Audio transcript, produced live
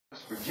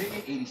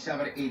Virginia,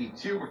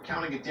 87-82. We're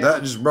counting it down.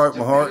 That just broke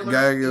my heart.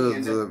 Gag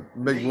is a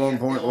big 1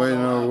 point win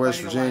over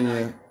West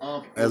Virginia.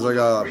 As I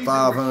got a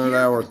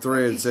 500-hour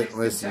thread sitting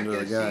listening to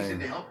the game.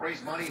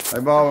 Hey,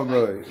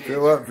 Barley, if it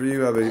wasn't for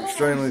you, I'd be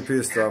extremely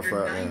pissed off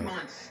right now.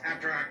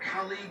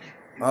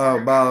 Oh,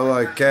 by the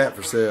way, cat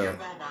for sale.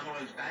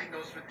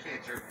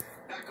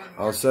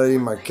 I'll sell you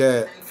my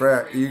cat.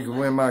 You can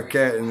win my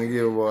cat in the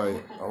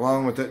giveaway.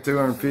 Along with that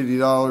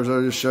 $250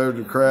 I just showed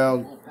the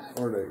crowd.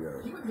 Where'd that go?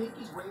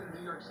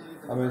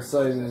 I've been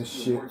saving this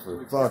shit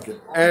for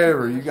fucking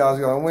ever. You guys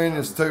gonna win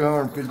this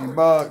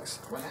 $250.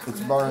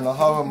 It's burning a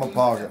hole in my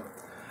pocket.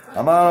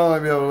 I might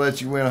only be able to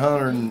let you win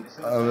 100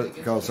 of it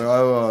because I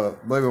owe a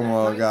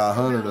Livermore guy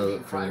 100 of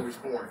it for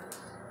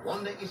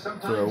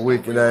a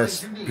wicked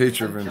ass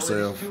picture of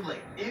himself.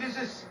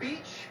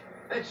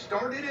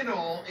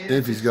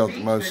 If he's got the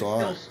most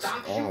likes.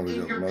 I don't know if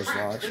he's got the most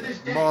likes.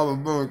 Bobby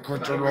Book,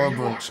 Quinton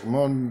Roberts, I'm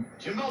on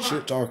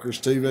Shit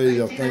Talkers TV.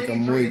 They'll think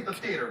I'm weak.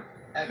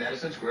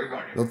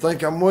 They'll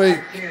think I'm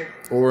weak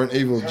or an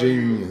evil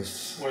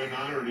genius. What an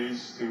honor it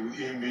is to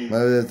maybe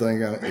they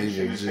think I'm an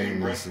evil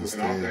genius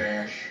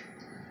instead.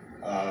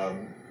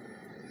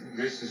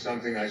 This is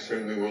something I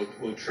certainly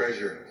will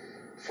treasure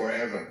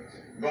forever.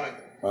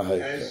 But I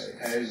hate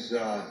as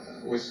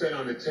was said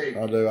on the tape,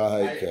 I do.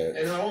 I hate cats.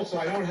 And also,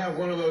 I don't have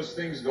one of those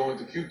things going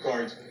to cue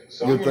cards.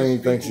 So good thing he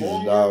thinks he's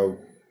a dog.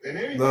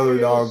 The other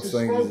dogs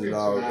think he's a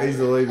dog. He's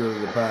the leader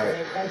of the pack.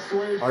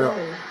 I got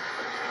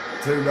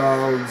 2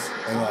 dogs,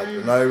 and like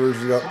the neighbors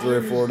have got 3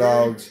 or 4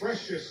 dogs,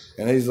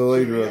 and he's the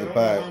leader of the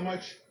pack.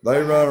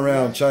 They run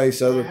around and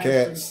chase other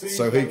cats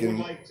so he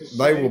can.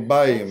 They will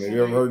bay him. Have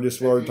you ever heard this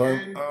word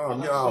term? Oh,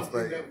 get off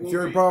me! If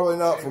you're probably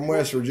not from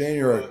West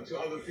Virginia or a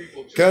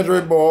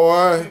country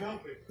boy,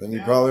 then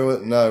you probably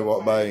wouldn't know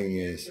what baying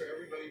is.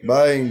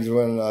 Baying's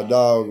when a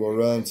dog will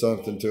run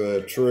something to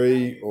a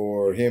tree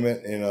or hem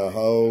it in a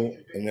hole,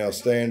 and they'll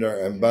stand there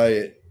and bay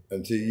it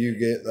until you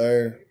get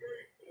there,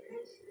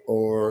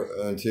 or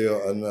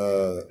until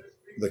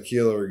the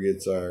killer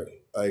gets there,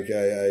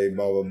 aka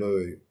Baba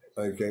Booey,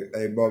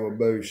 aka Baba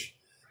Boosh.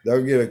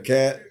 They'll get a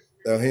cat,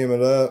 they'll hem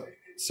it up,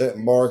 sit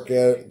and bark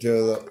at it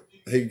until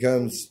he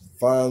comes,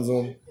 finds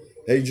them.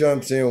 He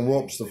jumps in,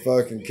 whoops the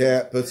fucking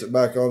cat, puts it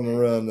back on the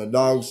run. The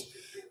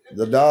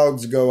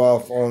dogs go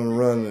off on the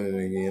run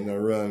again. They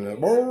run the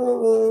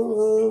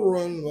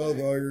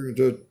motherfucker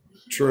to a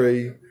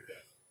tree,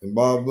 and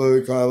Bob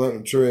Booey climb up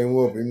the tree and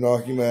whoop him,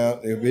 knock him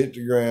out. He'll hit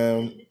the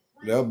ground.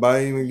 They'll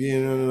bay him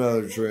again in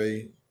another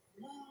tree.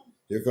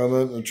 He'll come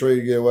up in the tree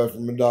to get away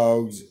from the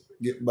dogs,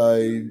 get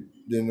bayed.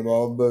 Then the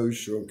Bob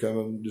Boosh will come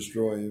and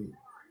destroy him.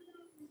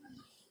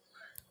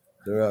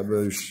 All right,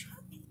 Boosh.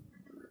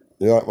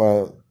 You like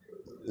my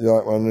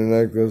new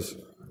necklace?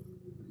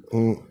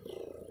 You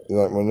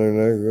like my new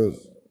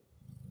necklace?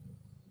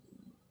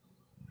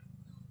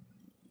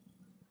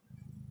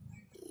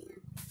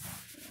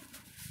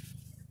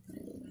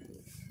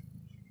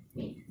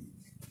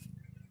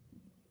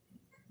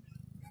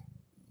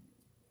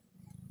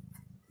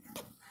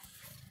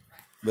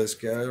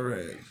 Best guy I ever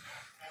had.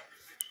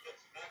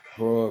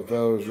 4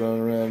 fellas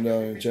running around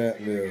down in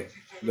Chattanville,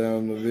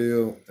 down the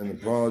Ville and the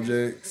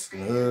projects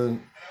and the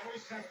hood.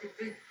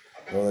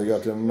 Well, they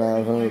got them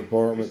 900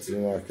 apartments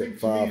in like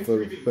that 5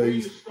 foot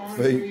feet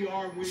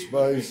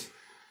space.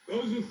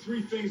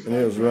 And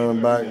it was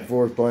running back and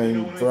forth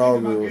playing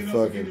Frogger with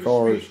fucking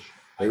cars.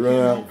 They run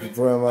out in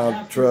front of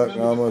my truck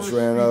and I almost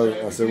ran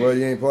over. I said, well,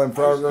 you ain't playing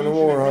Frogger no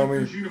more,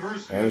 homie.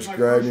 And I just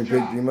grabbed him,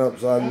 picked him up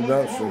beside the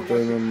dumpster and threw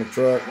him in my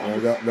truck. And I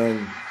got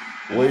done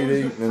weed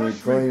eating and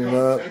cleaning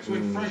up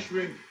and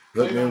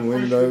putting in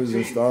windows,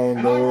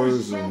 installing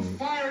doors, and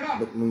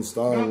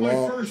installing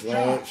locks, all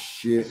that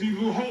shit.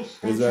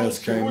 His ass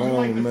came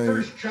on to me. The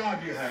first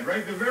job you had,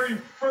 right? The very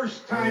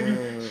first time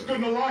you stood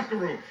in the locker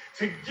room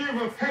to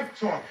give a pep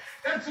talk.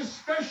 That's a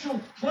special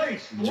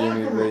place. The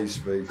locker room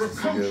for a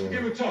coach to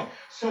give a talk.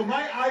 So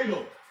my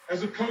idol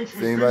as a coach was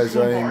if anybody's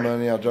got any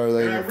money out there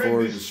they can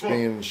afford to spend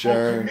and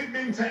share,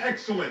 Commitment to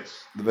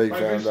Excellence. The Big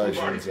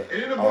Foundation is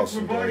an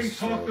awesome place.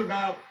 Talked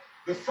about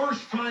the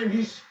first time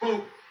he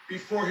spoke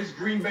before his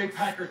Green Bay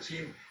Packer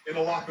team in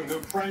the locker room. They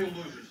were perennial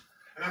losers.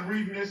 And I'm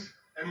reading this,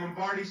 and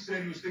Lombardi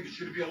said he was thinking,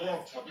 should it be a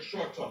long talk, a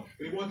short talk?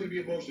 But he wanted to be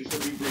emotional, so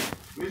he brief.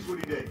 And here's what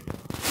he did.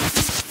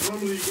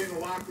 Normally you get in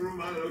the locker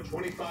room, I don't know,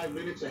 25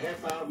 minutes, a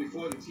half hour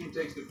before the team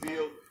takes the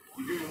field.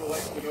 You do the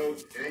lights to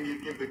nose, and then you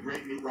give the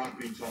great new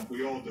Rockbeat talk.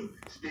 We all do.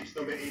 Speech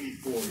number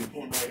 84. You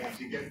pull them right out.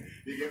 You get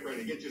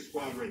ready. Get your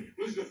squad ready.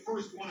 This is the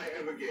first one I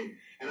ever gave.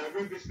 And I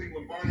read this thing,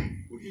 Lombardi,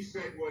 what he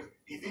said was,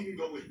 he didn't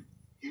go in.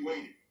 He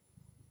waited.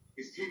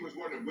 His team was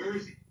wondering, where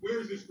is he? Where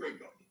is this great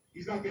guy?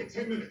 He's not there.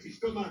 10 minutes. He's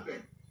still not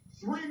there.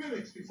 3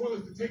 minutes before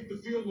they take the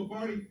field,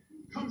 Lombardi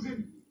comes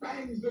in,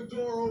 bangs the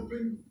door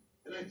open,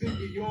 and I think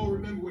that you all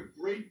remember what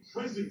great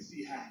presence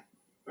he had,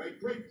 right?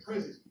 Great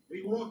presence. And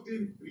he walked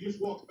in, and he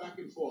just walked back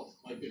and forth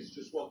like this,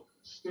 just walked,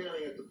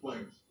 staring at the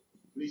players.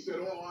 And he said,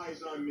 all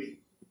eyes on me.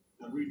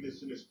 I'm reading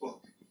this in this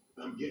book.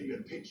 And I'm getting a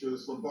picture of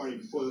this Lombardi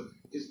before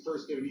his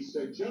first game. And he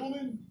said,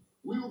 gentlemen,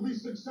 we will be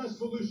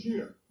successful this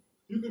year.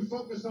 You can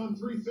focus on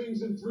 3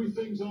 things and 3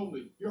 things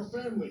only: your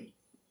family,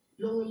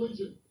 your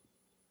religion,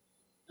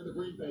 and the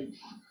Green Bay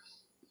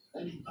Packers.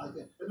 And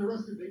the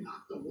rest of it, they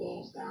knocked the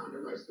walls down. The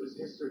rest was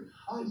history.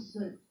 I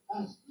said,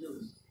 ask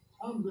Judas.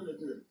 I'm going to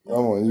do it.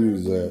 I'm going to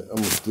use that. I'm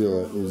going to steal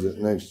that and use it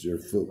next year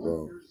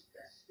football.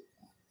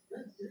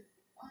 That's it.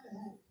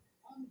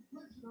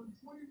 I'm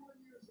 21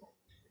 years old.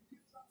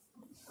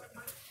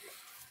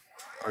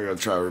 I got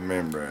to try to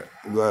remember that.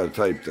 I'm glad to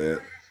tape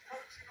that.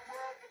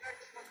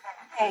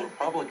 Hey.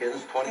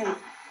 Republicans 20.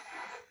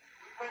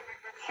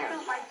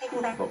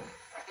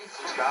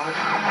 Scholar,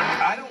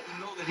 I don't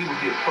know that he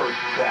would get first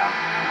ballot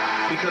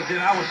because then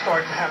I would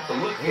start to have to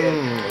look at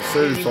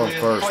Serious on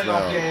first playoff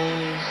ballot.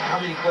 games, how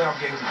many playoff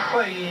games he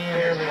played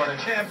in, won a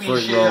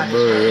championship, Football,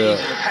 yeah.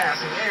 in the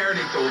passing air,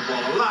 they throw the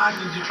ball a lot.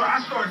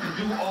 I started to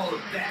do all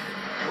of that.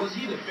 Was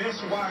he the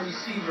best wide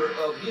receiver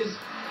of his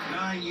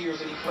 9 years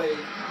that he played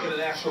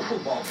international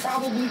football?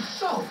 Probably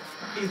so.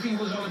 If he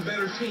was on a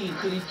better team,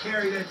 could he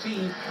carry that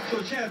team to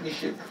a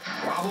championship?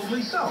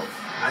 Probably so.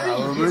 I think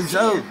he gets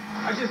in.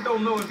 I just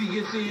don't know if he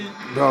gets in.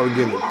 Probably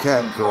give him a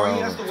cat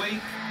corona.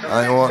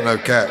 I ain't want no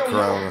cat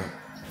corona.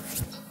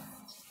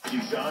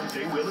 Keyshawn,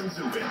 J. Will, and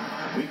Zubin.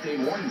 Weekday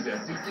mornings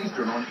at 6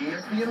 Eastern on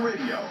ESPN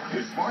Radio,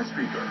 your smart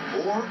speaker,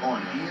 or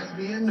on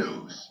ESPN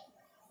News.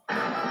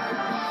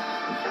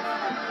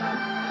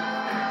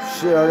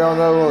 Shit, I got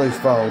another one of these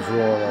phones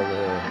rolling over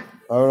here.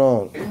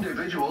 Hold on.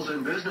 Individuals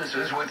and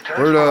businesses with tax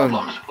We're done.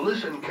 problems.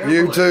 Listen carefully.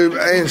 YouTube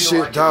If and you feel shit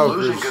like you're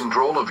losing talkers.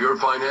 control of your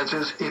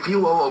finances, if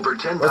you owe over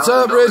 $10,000 What's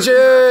up, in Richie?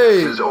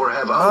 taxes or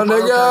have My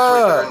unfiled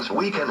nigga. tax returns,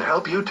 we can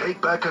help you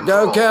take back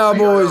control. Go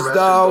Cowboys, The IRS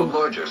dog. is the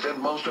largest and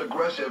most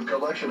aggressive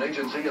collection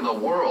agency in the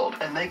world,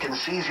 and they can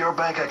seize your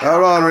bank account.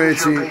 Hold on,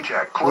 garnish your Richie.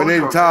 paycheck, We close need to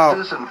your talk.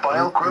 business, and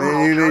file Man,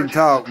 criminal you need to charges.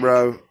 talk,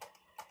 bro.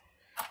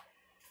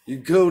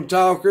 You cool to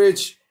talk,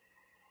 Rich?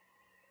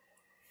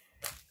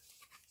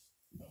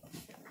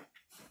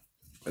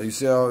 You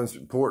see how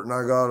important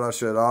I got? I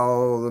shut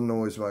all the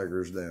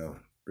noisemakers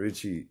down.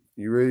 Richie,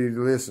 you ready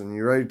to listen?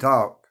 You ready to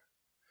talk?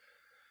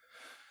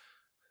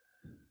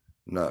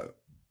 No.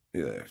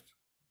 You left.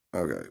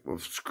 Okay, well,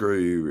 screw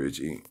you,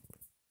 Richie.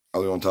 I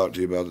was going to talk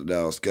to you about the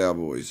Dallas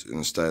Cowboys and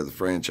the state of the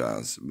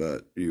franchise,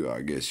 but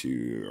I guess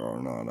you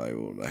are not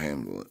able to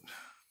handle it.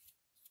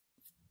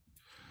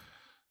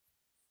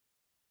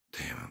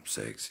 Damn, I'm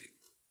sexy.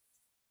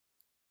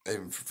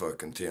 Even for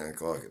fucking 10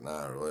 o'clock at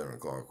night or 11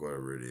 o'clock,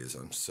 whatever it is,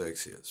 I'm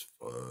sexy as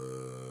fuck.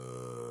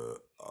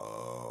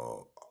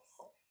 Oh,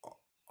 look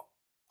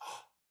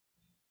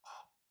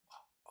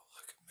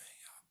at me.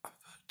 I put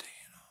a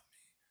tan on me.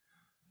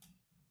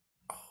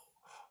 Oh.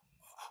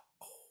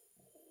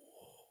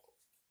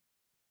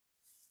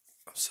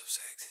 I'm so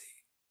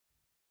sexy.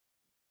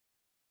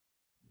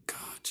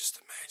 God, just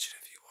imagine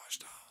if you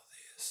watched all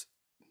this.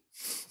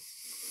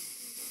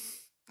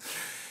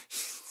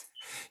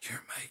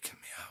 You're making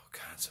me all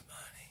kinds of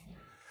money,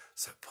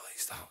 so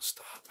please don't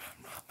stop.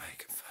 I'm not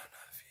making fun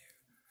of you.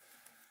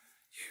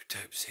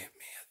 YouTube sent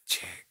me a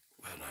check,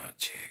 well, not a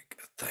check,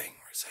 a thing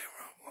where they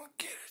won't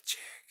get a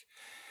check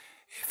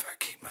if I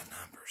keep my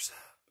numbers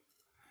up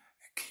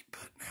and keep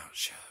putting out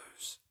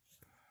shows.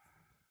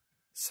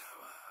 So,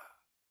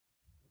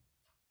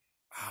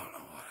 I don't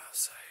know what I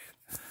was saying,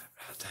 but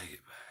I'll take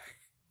it back.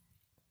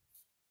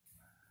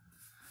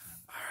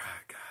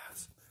 Alright,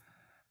 guys.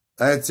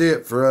 That's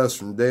it for us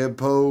from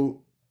Deadpool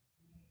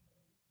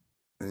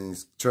and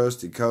his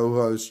trusty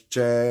co-host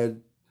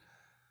Chad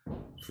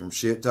from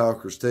Shit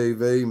Talkers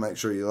TV. Make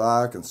sure you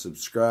like and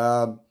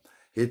subscribe.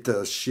 Hit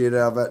the shit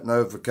out of that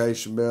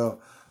notification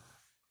bell.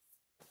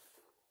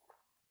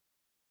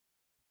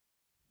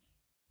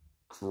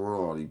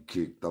 Karate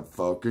kick the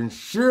fucking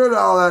shit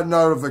out of that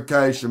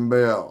notification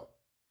bell.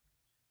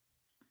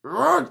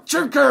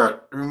 Check it,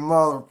 you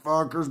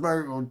motherfuckers.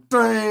 Make it go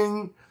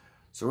ding.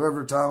 So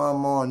every time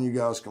I'm on, you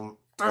guys can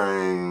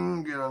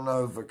ding, get a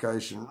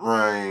notification,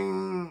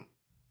 ring.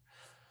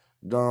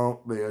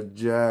 Don't be a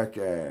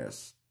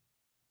jackass.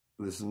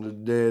 Listen to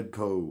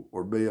Deadpool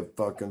or be a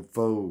fucking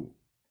fool.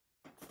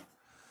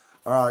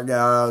 Alright,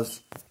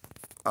 guys.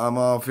 I'm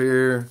off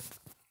here.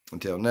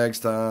 Until next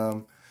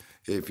time.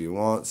 If you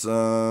want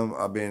some,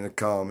 I'll be in the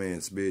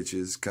comments,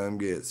 bitches. Come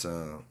get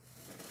some.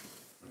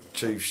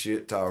 Chief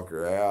Shit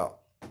Talker out.